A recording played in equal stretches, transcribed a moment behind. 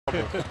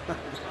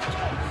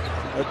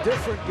A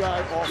different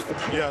guy off the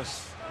court.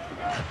 Yes.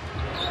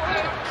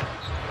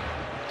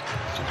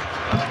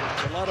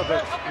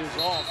 Milojevic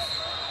is off.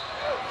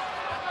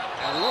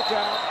 And look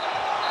out.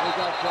 We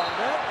got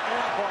Garnett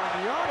and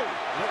Bargnani.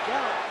 Look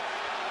out.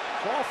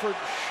 Crawford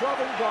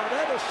shoving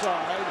Garnett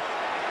aside.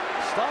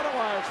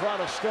 Stoudemire trying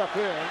to step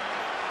in.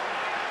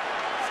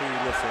 See,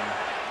 listen.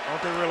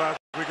 Don't they realize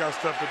we got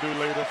stuff to do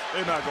later?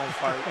 They're not going to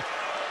fight.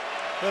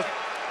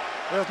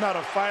 There's not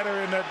a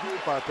fighter in that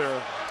group out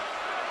there.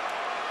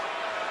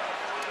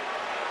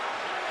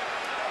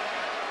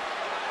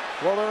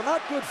 Well, there are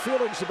not good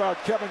feelings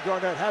about Kevin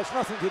Garnett. Has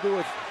nothing to do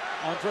with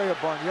Andrea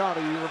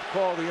Bargnani. You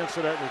recall the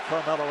incident with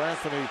Carmelo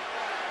Anthony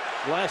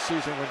last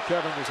season when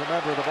Kevin was a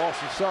member of the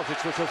Boston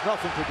Celtics, which has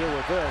nothing to do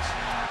with this.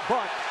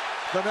 But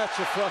the Nets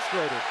are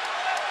frustrated.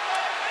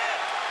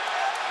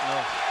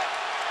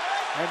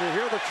 And you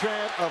hear the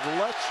chant of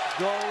 "Let's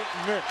go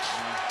Knicks."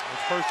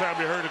 It's the first time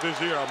you heard it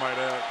this year, I might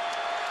add.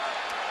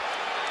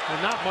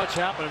 And not much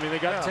happened. I mean, they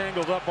got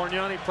tangled up.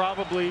 Bargnani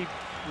probably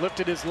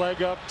lifted his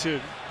leg up to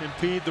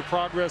impede the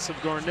progress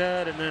of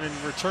Garnett, and then in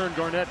return,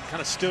 Garnett kind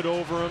of stood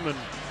over him. And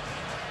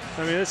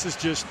I mean, this is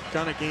just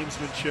kind of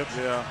gamesmanship.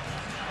 Yeah.